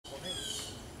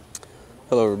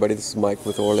Hello everybody, this is Mike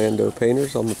with Orlando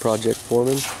Painters. I'm the project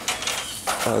foreman.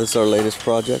 This is our latest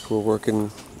project. We're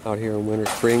working out here in Winter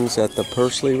Springs at the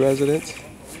Pursley residence,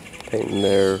 painting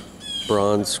their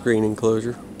bronze screen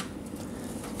enclosure.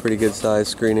 Pretty good size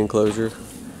screen enclosure.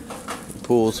 The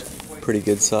pool's pretty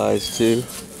good size too.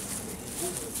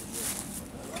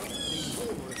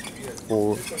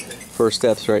 First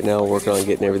steps right now, working on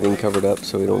getting everything covered up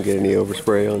so we don't get any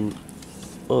overspray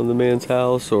on the man's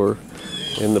house or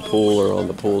in the pool or on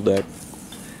the pool deck.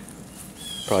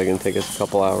 Probably going to take us a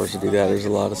couple hours to do that. There's a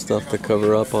lot of stuff to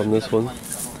cover up on this one.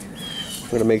 I'm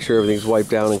going to make sure everything's wiped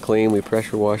down and clean. We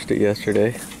pressure washed it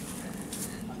yesterday.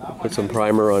 Put some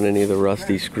primer on any of the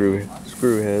rusty screw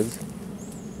heads.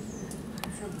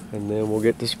 And then we'll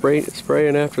get to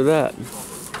spraying after that.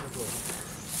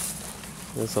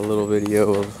 That's a little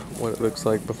video of what it looks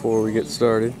like before we get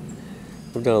started.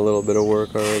 We've done a little bit of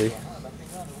work already.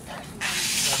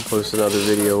 I'll post another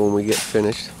video when we get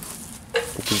finished.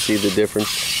 You can see the difference.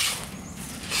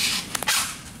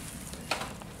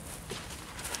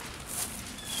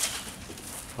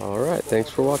 Alright, thanks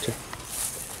for watching.